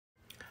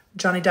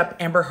Johnny Depp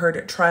Amber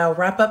Heard trial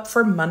wrap-up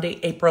for Monday,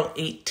 April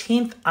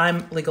 18th.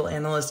 I'm legal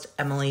analyst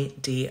Emily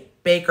D.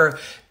 Baker.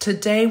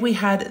 Today we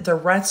had the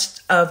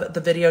rest of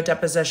the video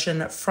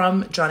deposition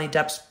from Johnny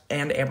Depp's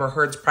and Amber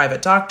Heard's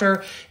private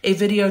doctor, a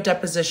video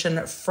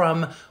deposition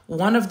from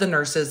one of the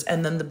nurses,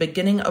 and then the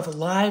beginning of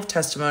live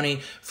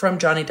testimony from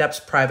Johnny Depp's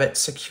private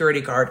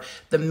security guard.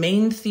 The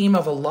main theme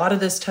of a lot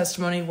of this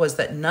testimony was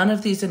that none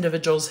of these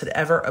individuals had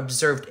ever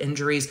observed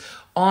injuries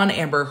on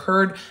Amber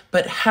Heard,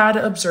 but had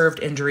observed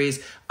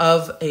injuries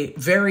of a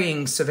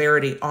varying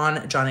severity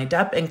on Johnny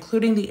Depp,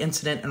 including the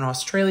incident in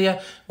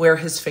Australia where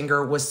his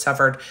finger was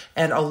severed,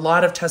 and a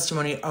lot of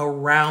testimony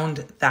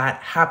around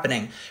that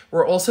happening.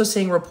 We're also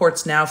seeing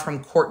reports now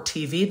from Court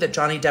TV that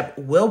Johnny Depp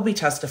will be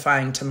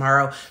testifying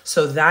tomorrow,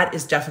 so that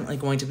is definitely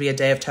going to be a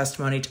day of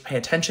testimony to pay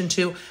attention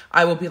to.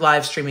 I will be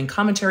live streaming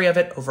commentary of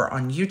it over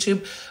on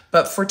YouTube,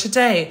 but for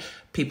today,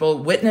 people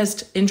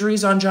witnessed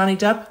injuries on Johnny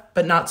Depp,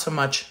 but not so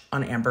much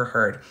on Amber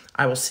Heard.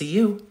 I will see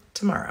you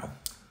tomorrow.